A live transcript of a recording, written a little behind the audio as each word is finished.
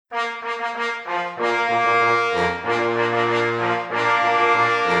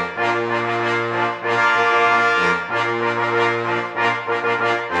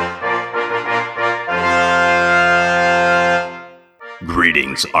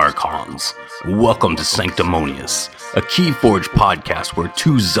Greetings, Archons. Welcome to Sanctimonious, a Keyforge podcast where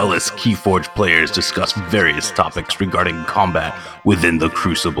two zealous Keyforge players discuss various topics regarding combat within the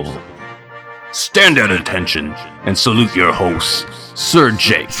Crucible. Stand at attention and salute your hosts, Sir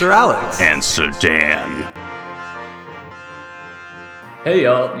Jake, Sir Alex, and Sir Dan. Hey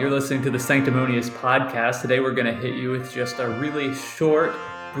y'all, you're listening to the Sanctimonious podcast. Today we're going to hit you with just a really short,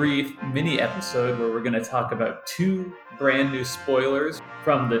 brief mini episode where we're going to talk about two brand new spoilers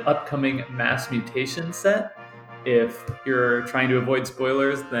from the upcoming Mass Mutation set. If you're trying to avoid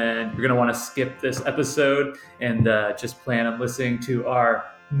spoilers, then you're going to want to skip this episode and just plan on listening to our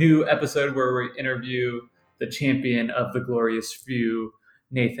new episode where we interview the champion of the Glorious Few,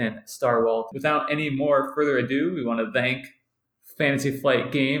 Nathan Starwalt. Without any more further ado, we want to thank Fantasy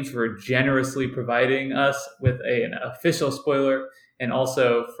Flight Games for generously providing us with an official spoiler, and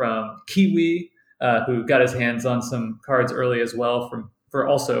also from Kiwi, who got his hands on some cards early as well, for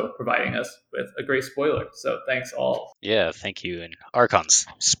also providing us with a great spoiler. So thanks all. Yeah, thank you. And Archons.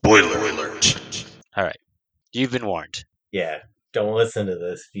 Spoiler alert. All right. You've been warned. Yeah, don't listen to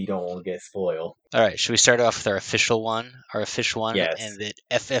this if you don't want to get spoiled. All right, should we start off with our official one? Yes. And that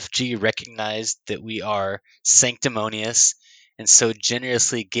FFG recognized that we are sanctimonious and so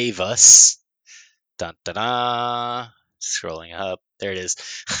generously gave us... Dun, dun, dun, scrolling up. There it is.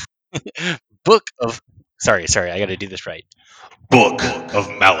 Book of... Sorry, I got to do this right. Book of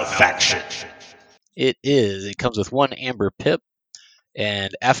Malefaction. It comes with one amber pip,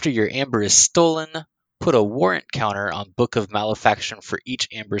 and after your amber is stolen, put a warrant counter on Book of Malefaction for each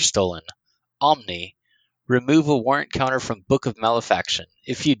amber stolen. Omni, remove a warrant counter from Book of Malefaction.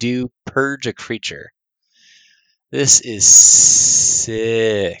 If you do, purge a creature. This is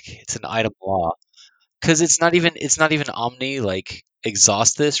sick. It's an item law. Because it's not even Omni, like,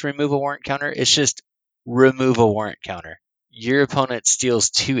 exhaust this, remove a warrant counter. It's just remove a warrant counter. Your opponent steals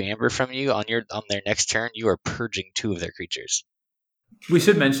 2 amber from you on their next turn, you are purging 2 of their creatures. We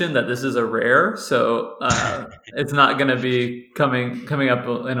should mention that this is a rare, so it's not going to be coming up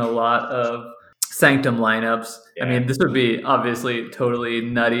in a lot of Sanctum lineups. Yeah. I mean, this would be obviously totally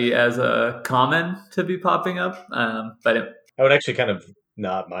nutty as a common to be popping up, but I would actually kind of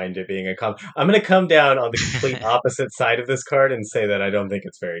not mind it being a common. I'm going to come down on the complete opposite side of this card and say that I don't think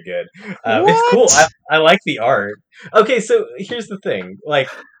it's very good. It's cool. I like the art. Okay, so here's the thing. Like,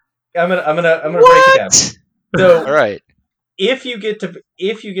 I'm gonna break it down. So, all right. If you get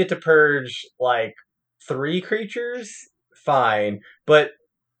to purge like 3 creatures, fine. But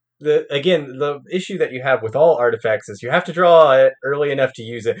the issue that you have with all artifacts is you have to draw it early enough to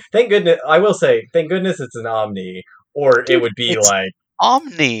use it. Thank goodness it's an Omni, or it would be like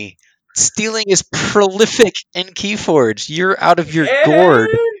Omni. Stealing is prolific in Keyforge. You're out of your gourd.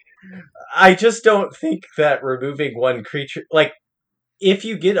 I just don't think that removing one creature, like, if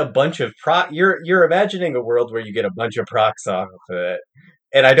you get a bunch of you're imagining a world where you get a bunch of procs off of it,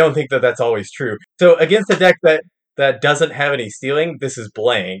 and I don't think that that's always true. So against a deck that doesn't have any stealing, this is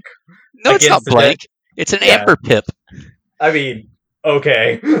blank. No, it's not blank. It's an amber pip. I mean,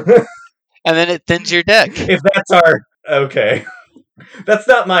 okay. And then it thins your deck. If that's our okay, that's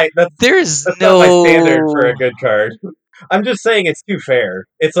not my not my standard for a good card. I'm just saying it's too fair.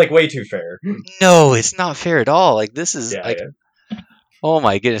 It's like way too fair. No, it's not fair at all. Like, this is Oh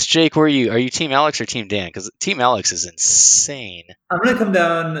my goodness, Jake, where are you? Are you Team Alex or Team Dan? Because Team Alex is insane. I'm going to come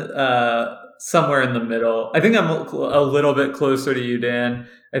down somewhere in the middle. I think I'm a little bit closer to you, Dan.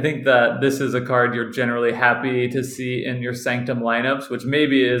 I think that this is a card you're generally happy to see in your Sanctum lineups, which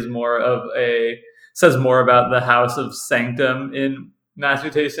maybe is says more about the House of Sanctum in Mass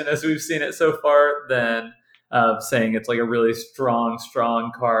Mutation as we've seen it so far than saying it's like a really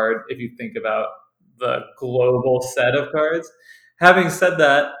strong card if you think about the global set of cards. Having said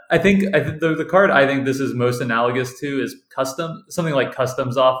that, I think the card I think this is most analogous to is something like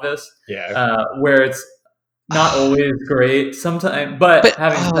Customs Office, where it's not always great sometimes, but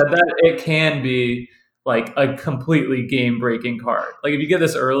having said that, it can be like a completely game-breaking card. Like, if you get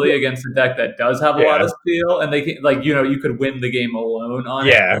this early against a deck that does have a lot of steal, and they can, like, you could win the game alone on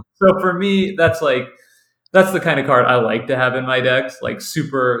it. So for me, that's the kind of card I like to have in my decks. Like,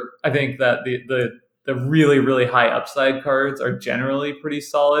 super. I think that the really, really high upside cards are generally pretty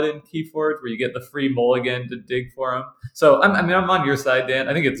solid in Keyforge, where you get the free mulligan to dig for them. So I'm on your side, Dan.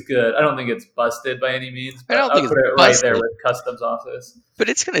 I think it's good. I don't think it's busted by any means. But I don't think it's busted right there with Customs Office. But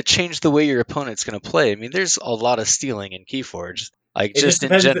it's going to change the way your opponent's going to play. I mean, there's a lot of stealing in Keyforge. Like,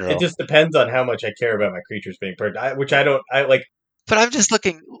 in general. It just depends on how much I care about my creatures being purged. Which I don't. I like. But I'm just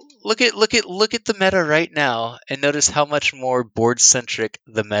looking. Look at the meta right now, and notice how much more board centric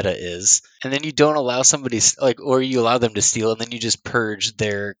the meta is. And then you don't allow somebody or you allow them to steal, and then you just purge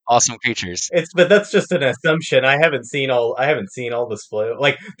their awesome creatures. But that's just an assumption. I haven't seen all the split.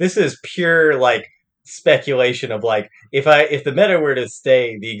 Like, this is pure like speculation of like, if the meta were to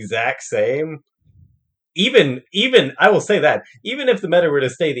stay the exact same, even I will say that even if the meta were to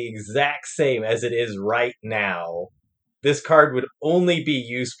stay the exact same as it is right now, this card would only be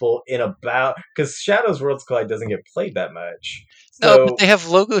useful in about, because Shadows Worlds Collide doesn't get played that much. No, So but they have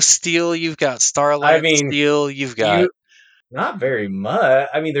logo steal. You've got Starlight I mean, steal. You've got not very much.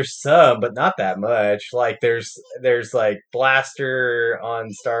 I mean, there's some, but not that much. Like there's like Blaster on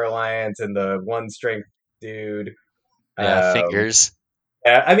Star Alliance and the one strength dude. fingers.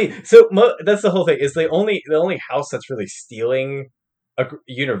 Yeah, I mean, so that's the whole thing. Is the only house that's really stealing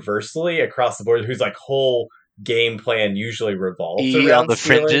universally across the board, whose like whole game plan usually revolves E around on the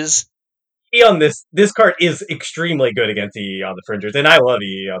stealing. fringes. E on this card is extremely good against EE on the fringes, and I love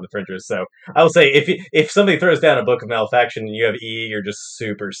EE on the fringes. So I will say, if somebody throws down a Book of Malefaction and you have EE, you're just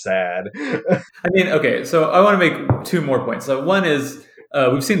super sad. I mean, okay, so I want to make two more points. So one is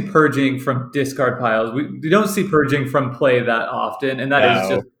we've seen purging from discard piles. We don't see purging from play that often, and that is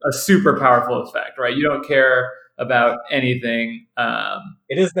just a super powerful effect, right? You don't care about anything.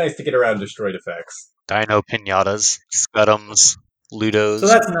 It is nice to get around destroyed effects. Dino Pinatas, Scutums, Ludos. So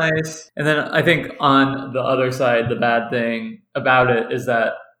that's nice. And then I think on the other side, the bad thing about it is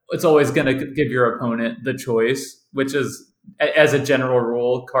that it's always going to give your opponent the choice, which is, as a general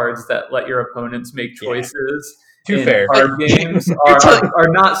rule, cards that let your opponents make choices Too fair. card games are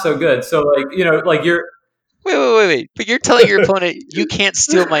not so good. So, like you're. Wait. But you're telling your opponent, you can't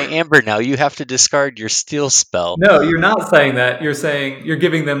steal my Amber now. You have to discard your steal spell. No, you're not saying that. You're saying you're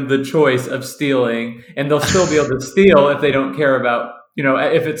giving them the choice of stealing, and they'll still be able to steal if they don't care about,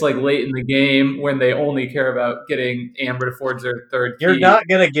 if it's like late in the game when they only care about getting Amber to forge their third key. You're not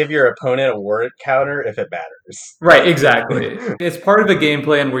going to give your opponent a warrant counter if it matters. Right, exactly. It's part of a game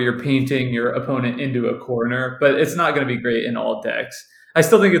plan where you're painting your opponent into a corner, but it's not going to be great in all decks. I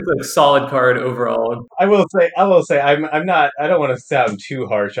still think it's a solid card overall. I will say, I'm not. I don't want to sound too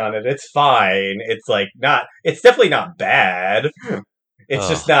harsh on it. It's fine. It's like not. It's definitely not bad. It's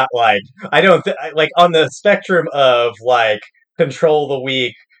just not like, I don't like on the spectrum of like Control the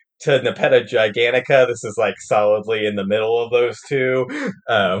Weak to Nepeta Gigantica. This is like solidly in the middle of those two.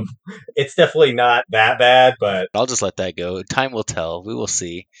 It's definitely not that bad, but I'll just let that go. Time will tell. We will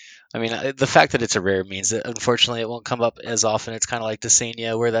see. I mean, the fact that it's a rare means that unfortunately it won't come up as often. It's kind of like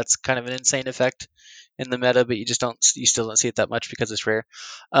Desania, where that's kind of an insane effect in the meta, but you still don't see it that much because it's rare.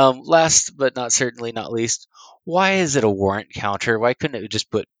 Last but certainly not least, why is it a warrant counter? Why couldn't it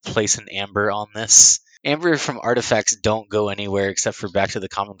just place an Amber on this? Amber from artifacts don't go anywhere except for back to the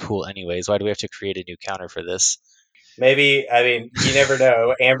common pool anyways. Why do we have to create a new counter for this? maybe, I mean, you never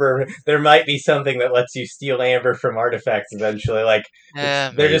know. Amber, there might be something that lets you steal Amber from artifacts eventually. Like,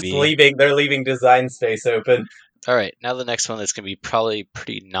 they're just leaving design space open. All right, now the next one that's going to be probably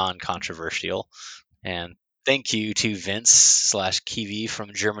pretty non-controversial. And thank you to Vince / Kiwi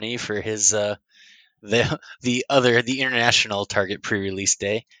from Germany for his the international target pre-release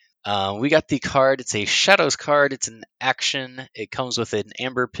day. We got the card. It's a Shadows card. It's an action. It comes with an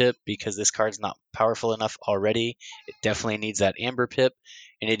Amber Pip because this card's not powerful enough already. It definitely needs that Amber Pip,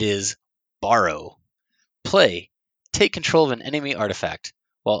 and it is Borrow. Play. Take control of an enemy artifact.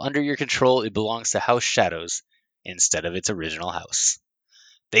 While under your control, it belongs to House Shadows instead of its original house.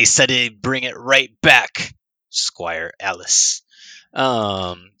 They said it'd bring it right back, Squire Alice.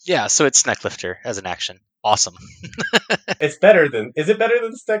 Yeah, so it's Snecklifter as an action. Awesome. Is it better than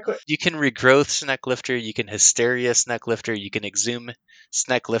Snecklifter? You can regrowth Snecklifter, you can Hysteria Snecklifter, you can Exhume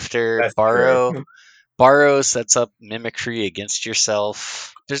Snecklifter. That's Borrow. true. Borrow sets up Mimicry against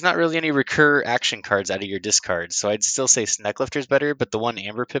yourself. There's not really any recur action cards out of your discard, so I'd still say Snecklifter's better, but the one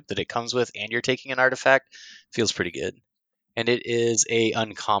Amber Pip that it comes with and you're taking an artifact feels pretty good. And it is a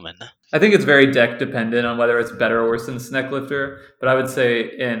uncommon. I think it's very deck dependent on whether it's better or worse than Snecklifter, but I would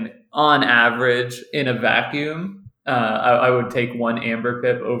say on average, in a vacuum, I would take one Amber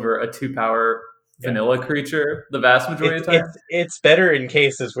Pip over a 2-power vanilla creature the vast majority of the time. It's better in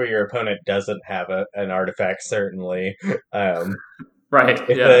cases where your opponent doesn't have an artifact, certainly. Right.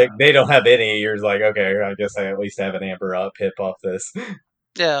 If they don't have any, you're like, okay, I guess I at least have an Amber Pip off this.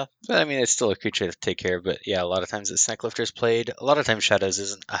 Yeah, I mean, it's still a creature to take care of, but yeah, a lot of times that Snecklifter's played. A lot of times Shadows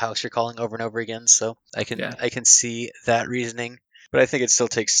isn't a house you're calling over and over again, so I can see that reasoning. But I think it still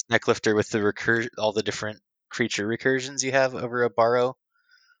takes Snecklifter with the all the different creature recursions you have over a Borrow.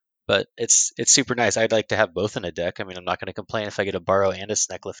 but it's super nice. I'd like to have both in a deck. I mean, I'm not going to complain if I get a Burrow and a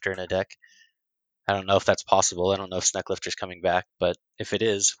Snecklifter in a deck. I don't know if that's possible. I don't know if Snecklifter's coming back, but if it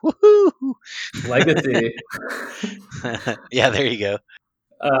is, woohoo! Legacy. Yeah, there you go.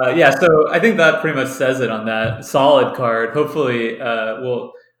 Yeah, so I think that pretty much says it on that solid card. Hopefully,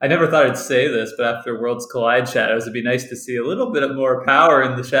 I never thought I'd say this, but after Worlds Collide Shadows, it'd be nice to see a little bit more power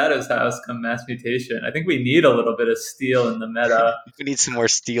in the Shadows house come Mass Mutation. I think we need a little bit of steel in the meta. We need some more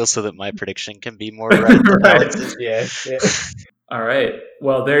steel so that my prediction can be more right than Alex's. Yeah. All right.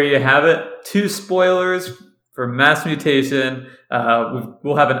 Well, there you have it. 2 spoilers for Mass Mutation.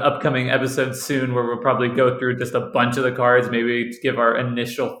 We'll have an upcoming episode soon where we'll probably go through just a bunch of the cards, maybe give our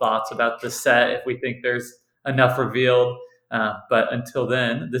initial thoughts about the set if we think there's enough revealed. But until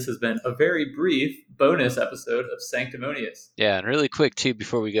then, this has been a very brief bonus episode of Sanctimonious. Yeah, and really quick too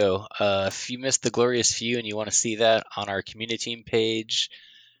before we go, if you missed the Glorious Few and you want to see that on our community team page,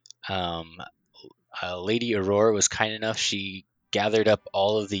 Lady Aurora was kind enough. She gathered up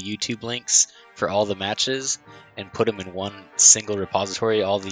all of the YouTube links for all the matches and put them in one single repository. All the